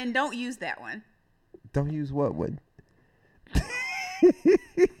And don't use that one. Don't use what one?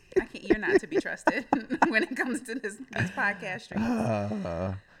 You're not to be trusted when it comes to these podcast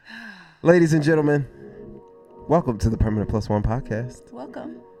streets. Ladies and gentlemen, welcome to the Permanent Plus One podcast.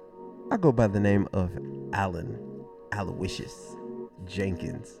 Welcome. I go by the name of Alan Aloysius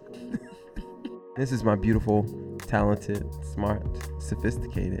Jenkins. This is my beautiful, talented, smart,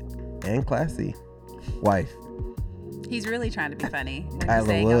 sophisticated, and classy wife. He's really trying to be funny.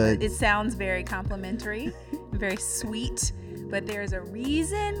 It sounds very complimentary, very sweet, but there's a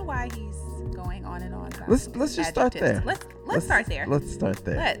reason why he's going on and on about Let's just start there. Let's start there. Let's start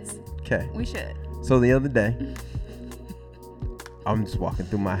there. Okay. We should. So the other day, I'm just walking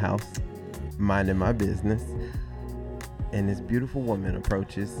through my house, minding my business, and this beautiful woman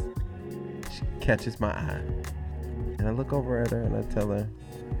approaches. She catches my eye, and I look over at her and I tell her,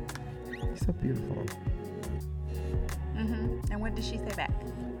 "You're so beautiful." And what did she say back?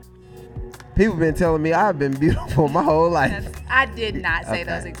 People been telling me I've been beautiful my whole life. I did not say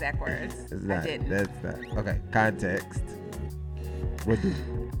those exact words. I didn't. That's not. Okay, context. What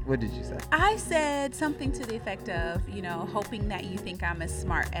did you say? I said something to the effect of, hoping that you think I'm as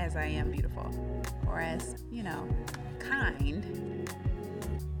smart as I am beautiful. Or as, kind,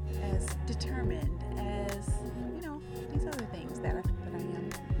 as determined, as, these other things that I think that I am.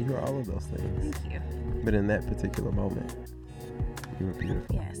 You are all of those things. Thank you. But in that particular moment, you were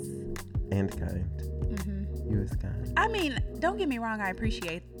beautiful. Yes. And kind. You was kind. I mean, don't get me wrong. I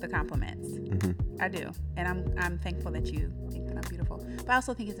appreciate the compliments. I do. And I'm thankful that you think that I'm beautiful. But I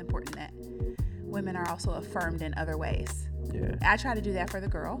also think it's important that women are also affirmed in other ways. Yeah. I try to do that for the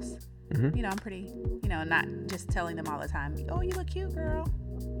girls. I'm pretty, not just telling them all the time, "Oh, you look cute, girl.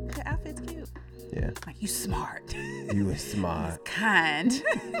 Your outfit's cute." Yeah. Like, you smart. You were smart. It's kind.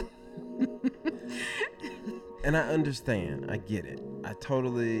 And I understand. I get it. I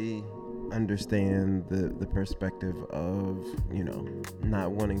totally understand the perspective of,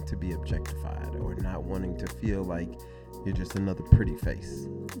 not wanting to be objectified or not wanting to feel like you're just another pretty face.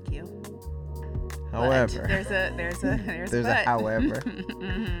 Thank you. However, there's a however.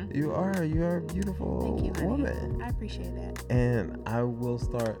 You are a beautiful Thank you, woman. I appreciate that. And I will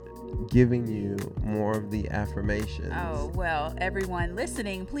start giving you more of the affirmations. Oh, well, everyone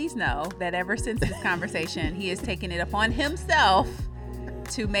listening, please know that ever since this conversation, he has taken it upon himself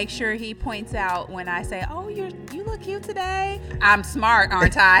to make sure he points out when I say, "Oh, you look cute today. I'm smart,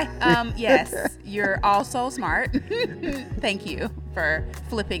 aren't I?" Yes, you're also smart. Thank you for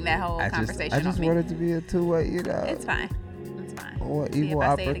flipping that whole conversation on me. I just wanted to be a two-way, It's fine. Or equal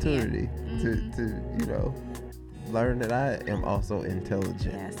opportunity to, learn that I am also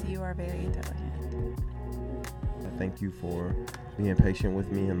intelligent. Yes, you are very intelligent. I thank you for being patient with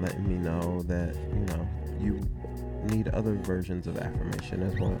me and letting me know that, you need other versions of affirmation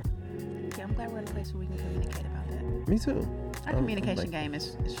as well. Yeah, I'm glad we're at a place where we can communicate about that. Me too. Our communication game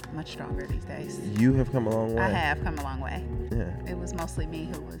is much stronger these days. You have come a long way. I have come a long way. Yeah. It was mostly me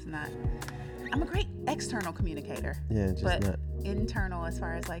who was not. I'm a great external communicator. Yeah, but not internal as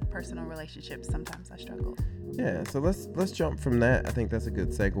far as like personal relationships. Sometimes I struggle. Yeah, so let's jump from that. I think that's a good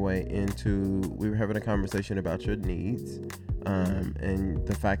segue into, we were having a conversation about your needs, and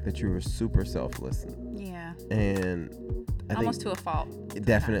the fact that you were super selfless. Yeah. And I almost think to a fault.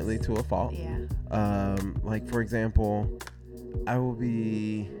 Definitely to a fault. Yeah. Like for example, I will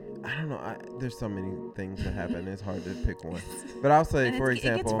be, I don't know, there's so many things that happen. It's hard to pick one. But I'll say, for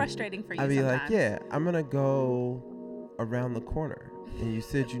example, it gets frustrating for you I'll be sometimes. like, yeah, I'm gonna go around the corner. And you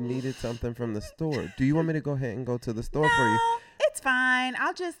said you needed something from the store. Do you want me to go ahead and go to the store for you? It's fine.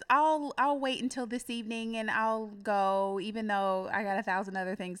 I'll wait until this evening and I'll go, even though I got 1,000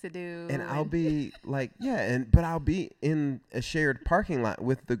 other things to do. And I'll be like, but I'll be in a shared parking lot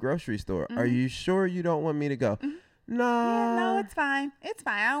with the grocery store. Are you sure you don't want me to go? No. Yeah, no, it's fine. It's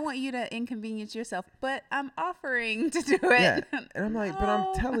fine. I don't want you to inconvenience yourself, but I'm offering to do it. Yeah. And I'm like, but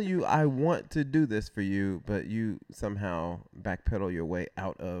I'm telling you, I want to do this for you, but you somehow backpedal your way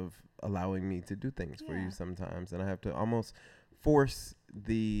out of allowing me to do things for you sometimes. And I have to almost force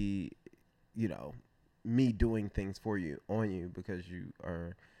the, me doing things for you on you because you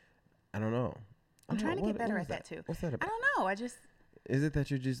are, I don't know. I'm trying to get better at that too. What's that about? I don't know. Is it that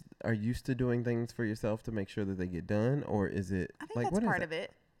you just are used to doing things for yourself to make sure that they get done, or is it? I think that's part of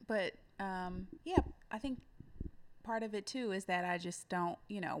it. But I think part of it too is that I just don't,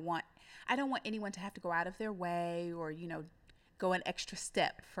 I don't want anyone to have to go out of their way or, go an extra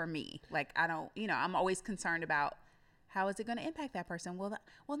step for me. Like I don't, I'm always concerned about How is it going to impact that person? Well,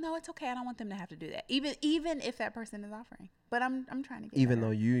 no, it's okay. I don't want them to have to do that. Even if that person is offering. But I'm trying to get Even better.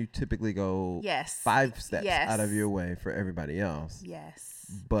 though you typically go Yes. 5 steps Yes. out of your way for everybody else. Yes.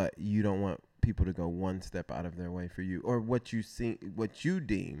 But you don't want people to go 1 step out of their way for you, or what you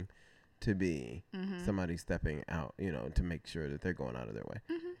deem to be somebody stepping out, to make sure that they're going out of their way.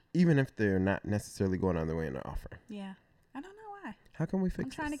 Even if they're not necessarily going out of their way in their offer. Yeah. I don't know why. How can we fix I'm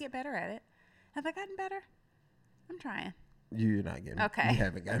trying this? to get better at it. Have I gotten better? I'm trying. You're not getting. Okay. You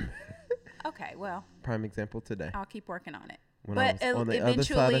haven't gotten. Okay, well. Prime example today. I'll keep working on it. When I was on the other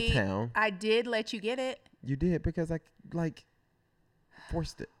side of town. I did let you get it. You did, because I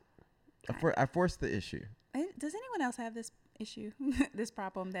forced it. I forced the issue. Does anyone else have this issue, this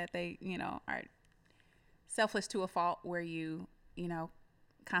problem that they, are selfless to a fault, where you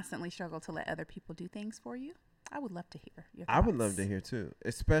constantly struggle to let other people do things for you? I would love to hear your thoughts. I would love to hear too,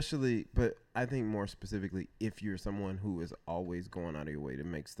 especially, but I think more specifically, if you're someone who is always going out of your way to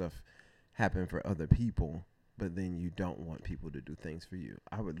make stuff happen for other people, but then you don't want people to do things for you.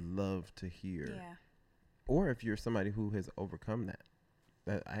 I would love to hear. Yeah. Or if you're somebody who has overcome that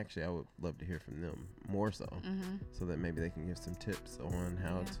I would love to hear from them more so, so that maybe they can give some tips on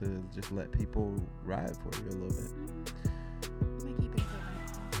how to just let people ride for you a little bit. They keep improving.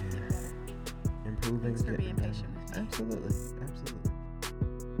 Improving. Thanks for being patient with me. Absolutely.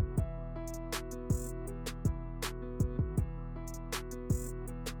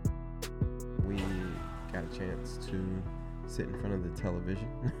 We got a chance to sit in front of the television.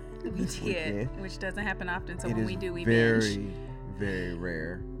 We did, which doesn't happen often. So when we do, we very, binge. very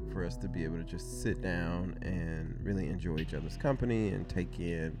rare for us to be able to just sit down and really enjoy each other's company and take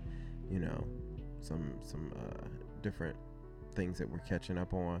in, some different things that we're catching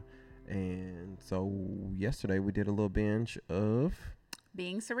up on. And so yesterday we did a little binge of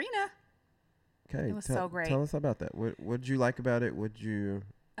Being Serena. Okay, it was so great. Tell us about that. What did you like about it? What'd you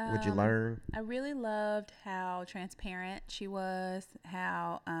learn? I really loved how transparent she was.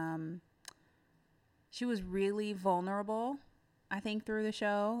 How she was really vulnerable, I think, through the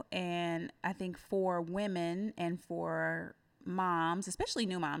show. And I think for women and for moms, especially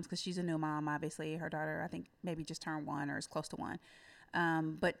new moms, because she's a new mom, obviously. Her daughter, I think, maybe just turned 1 or is close to 1.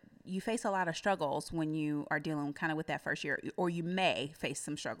 But you face a lot of struggles when you are dealing kind of with that first year, or you may face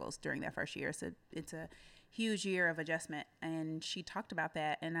some struggles during that first year. So it's a huge year of adjustment. And she talked about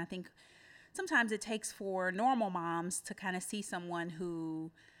that. And I think sometimes it takes for normal moms to kind of see someone who,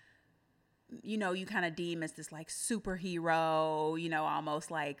 you kind of deem as this like superhero,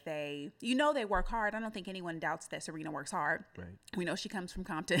 almost like they work hard. I don't think anyone doubts that Serena works hard. Right. We know she comes from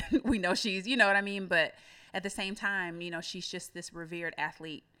Compton. We know she's, you know what I mean? But at the same time, she's just this revered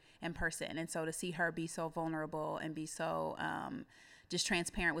athlete and person. And so to see her be so vulnerable and be so just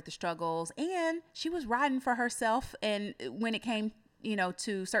transparent with the struggles, and she was riding for herself. And when it came,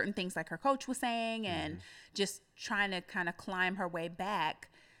 to certain things like her coach was saying, and just trying to kind of climb her way back,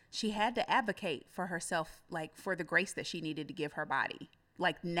 she had to advocate for herself, like for the grace that she needed to give her body,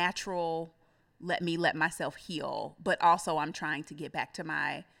 like natural, let myself heal. But also I'm trying to get back to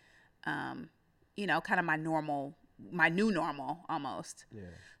my, kind of my new normal almost. Yeah.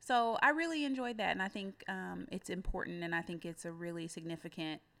 So I really enjoyed that. And I think it's important. And I think it's a really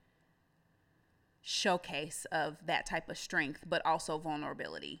significant showcase of that type of strength, but also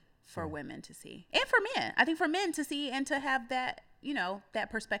vulnerability for women to see, and for men. I think for men to see and to have that,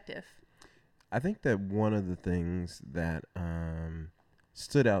 that perspective. I think that one of the things that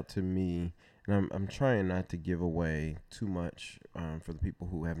stood out to me, and I'm trying not to give away too much for the people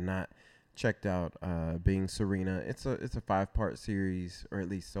who have not checked out Being Serena. It's a 5-part series, or at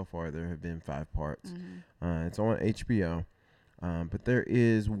least so far there have been 5 parts. It's on HBO. But there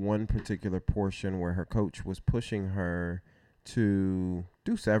is one particular portion where her coach was pushing her to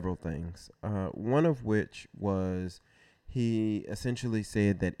do several things. One of which was, he essentially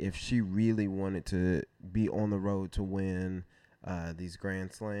said that if she really wanted to be on the road to win these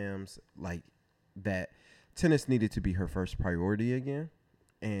Grand Slams, like that, tennis needed to be her first priority again.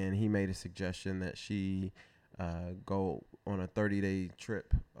 And he made a suggestion that she go on a 30-day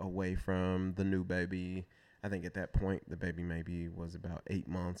trip away from the new baby. I think at that point, the baby maybe was about 8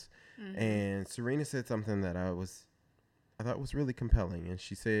 months. And Serena said something that I thought was really compelling. And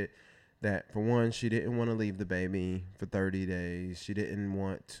she said that, for one, she didn't want to leave the baby for 30 days. She didn't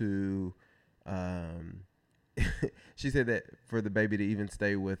want to, she said that for the baby to even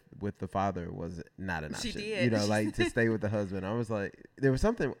stay with the father was not an option. She did. Like to stay with the husband. I was like, there was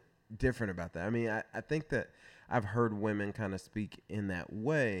something different about that. I mean, I think that I've heard women kind of speak in that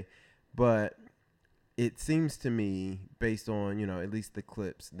way, but it seems to me, based on, at least the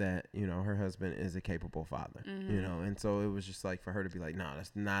clips, that, her husband is a capable father, and so it was just like for her to be like, no,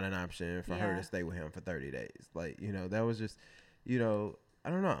 that's not an option for her to stay with him for 30 days. Like, that was just, I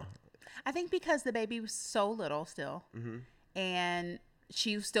don't know. I think because the baby was so little still, and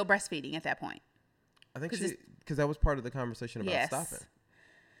she was still breastfeeding at that point. I think because that was part of the conversation about stopping.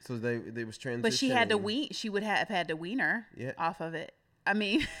 So they was transitioning. But she had to wean. She would have had to wean her off of it. I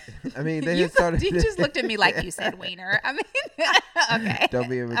mean, they had started. You just looked at me like you said wiener. I mean, okay. Don't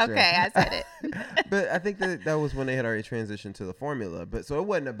be immature. Okay, I said it. But I think that was when they had already transitioned to the formula. But so it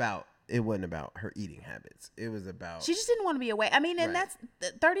wasn't about her eating habits. It was about, she just didn't want to be away. I mean, and that's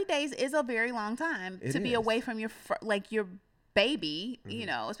 30 days is a very long time to be away from your baby.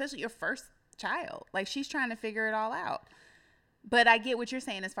 Especially your first child. Like, she's trying to figure it all out. But I get what you're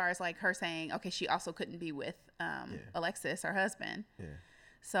saying as far as like her saying, okay, she also couldn't be with Alexis, her husband. Yeah.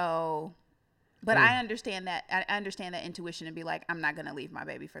 So, but I understand that. I understand that intuition and be like, I'm not going to leave my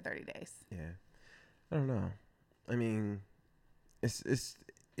baby for 30 days. Yeah. I don't know. I mean,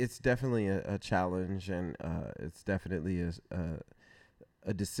 it's definitely a challenge, and it's definitely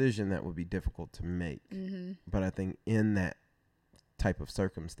a decision that would be difficult to make. Mm-hmm. But I think in that type of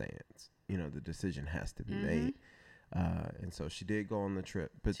circumstance, the decision has to be made. And so she did go on the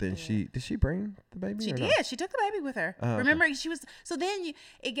trip, but did she bring the baby? She did. No? She took the baby with her. Remember, she was, so then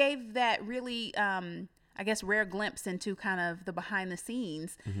it gave that really, I guess, rare glimpse into kind of the behind the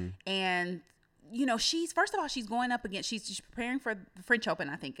scenes. Mm-hmm. And, first of all, she's going up against, she's preparing for the French Open,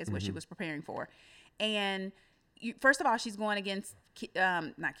 I think is what she was preparing for. And first of all, she's going against,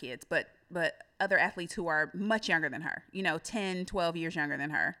 not kids, but other athletes who are much younger than her, 10, 12 years younger than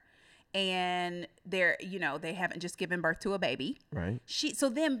her. And they're, they haven't just given birth to a baby. Right. So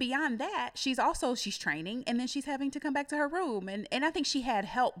then beyond that, she's training, and then she's having to come back to her room. And I think she had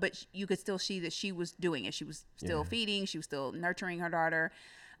help, but you could still see that she was doing it. She was still feeding. She was still nurturing her daughter.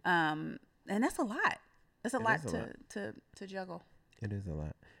 And that's a lot. That's a lot to juggle. It is a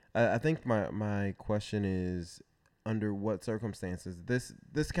lot. I think my question is, under what circumstances,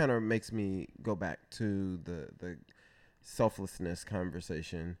 this kind of makes me go back to the selflessness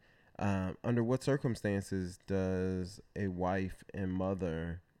conversation. Under what circumstances does a wife and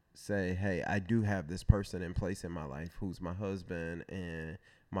mother say, hey, I do have this person in place in my life who's my husband and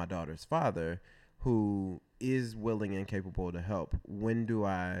my daughter's father, who is willing and capable to help? When do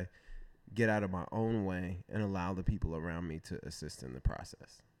I get out of my own way and allow the people around me to assist in the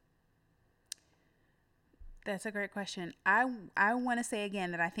process? That's a great question. I want to say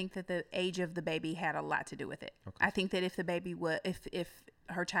again that I think that the age of the baby had a lot to do with it. Okay. I think that if the baby was, if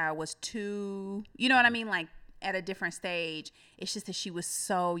her child was too, like at a different stage, it's just that she was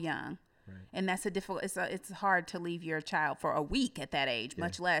so young. Right. And that's it's hard to leave your child for a week at that age,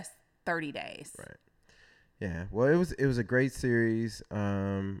 much less 30 days. Right. Yeah. Well, it was a great series.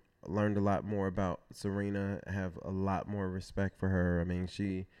 Learned a lot more about Serena. I have a lot more respect for her. I mean,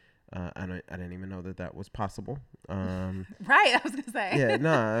 I didn't even know that was possible. Right, I was gonna say. Yeah,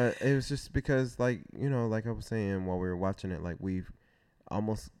 no, it was just because, like I was saying while we were watching it, like we've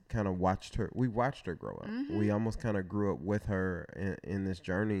almost kind of watched her. We watched her grow up. Mm-hmm. We almost kind of grew up with her in this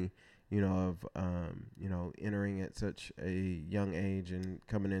journey, of entering at such a young age and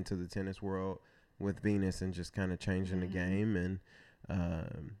coming into the tennis world with Venus and just kind of changing the game and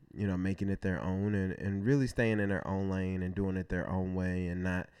making it their own and really staying in their own lane and doing it their own way and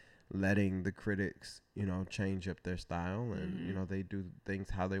not letting the critics, change up their style and, they do things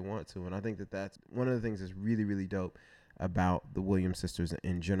how they want to. And I think that's one of the things that's really, really dope about the Williams sisters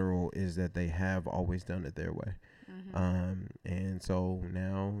in general, is that they have always done it their way. Mm-hmm. And so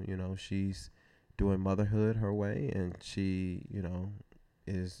now, she's doing motherhood her way, and she,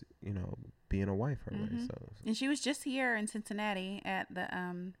 is, being a wife her way. So. And she was just here in Cincinnati at the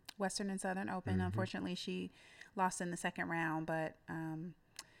Western and Southern Open. Mm-hmm. Unfortunately, she lost in the second round, but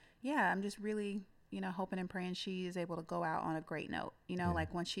I'm just really, hoping and praying she is able to go out on a great note,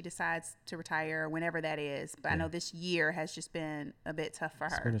 like once she decides to retire, whenever that is. But I know this year has just been a bit tough for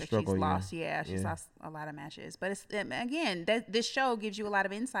her. She's lost. She's lost a lot of matches. But it's, again, this show gives you a lot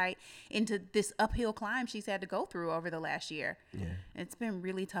of insight into this uphill climb she's had to go through over the last year. Yeah. It's been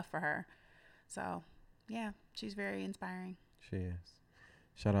really tough for her. So, yeah, she's very inspiring. She is.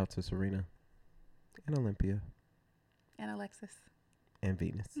 Shout out to Serena and Olympia. And Alexis. And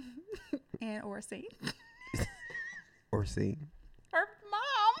Venus. And Orsine. Orsine. Her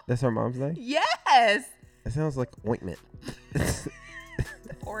mom. That's her mom's name? Yes. It sounds like ointment.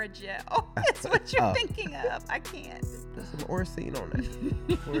 Or a gel. That's what you're thinking of. I can't. Put some Orsine on it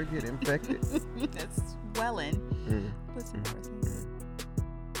before it get infected. It's swelling. Put some Orsine.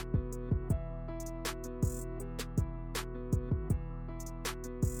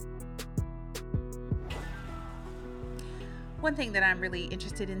 One thing that I'm really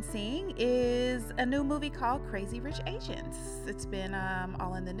interested in seeing is a new movie called Crazy Rich Asians. It's been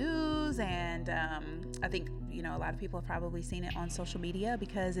all in the news, and I think a lot of people have probably seen it on social media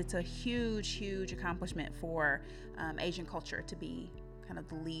because it's a huge accomplishment for Asian culture to be kind of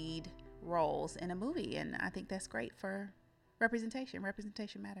the lead roles in a movie, and I think that's great for representation.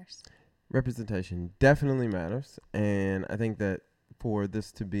 Representation matters. Representation definitely matters, and I think that for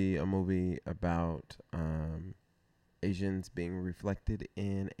this to be a movie about Asians being reflected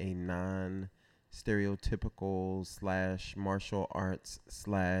in a non-stereotypical / martial arts /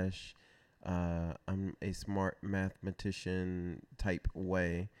 I'm a smart mathematician type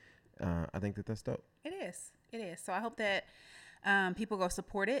way, I think that that's dope. It is. So I hope that people go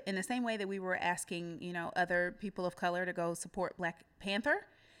support it in the same way that we were asking, other people of color to go support Black Panther.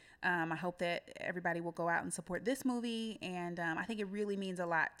 I hope that everybody will go out and support this movie. And I think it really means a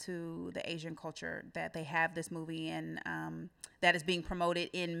lot to the Asian culture that they have this movie and that is being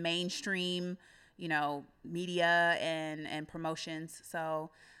promoted in mainstream, media and promotions. So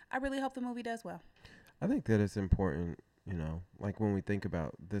I really hope the movie does well. I think that it's important, like when we think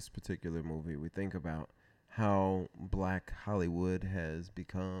about this particular movie, we think about how Black Hollywood has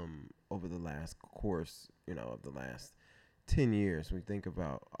become over the last course, of the last 10 years. We think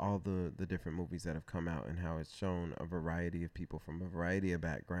about all the different movies that have come out and how it's shown a variety of people from a variety of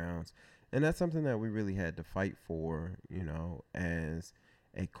backgrounds. And that's something that we really had to fight for, as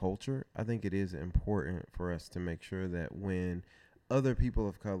a culture. I think it is important for us to make sure that when other people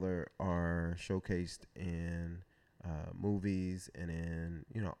of color are showcased in movies and in,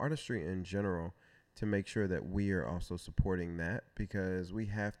 artistry in general, to make sure that we are also supporting that, because we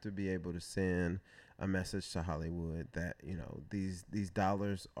have to be able to send a message to Hollywood that, these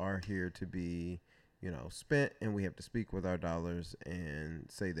dollars are here to be, spent, and we have to speak with our dollars and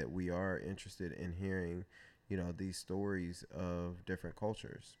say that we are interested in hearing, these stories of different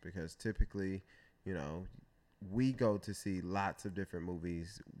cultures, because typically, we go to see lots of different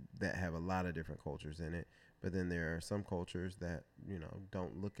movies that have a lot of different cultures in it, but then there are some cultures that,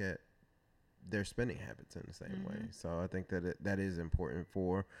 don't look at their spending habits in the same way. So I think that that is important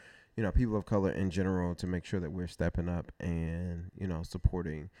for, people of color in general to make sure that we're stepping up and,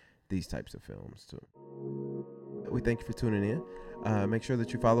 supporting these types of films too. We thank you for tuning in. Make sure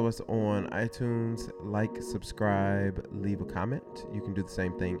that you follow us on iTunes, like, subscribe, leave a comment. You can do the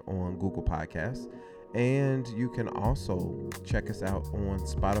same thing on Google Podcasts. And you can also check us out on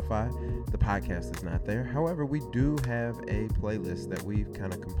Spotify. The podcast is not there. However, we do have a playlist that we've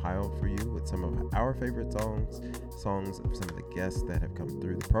kind of compiled for you with some of our favorite songs of some of the guests that have come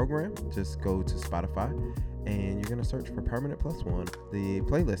through the program. Just go to Spotify and you're going to search for Permanent Plus One. The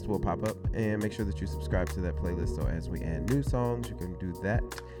playlist will pop up, and make sure that you subscribe to that playlist. So as we add new songs, you can do that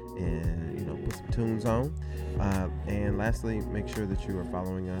and put some tunes on. And lastly, make sure that you are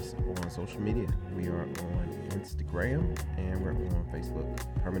following us on social media. We are on Instagram and we're on Facebook,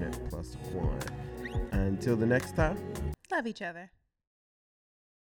 Permanent Plus One. Until the next time, love each other.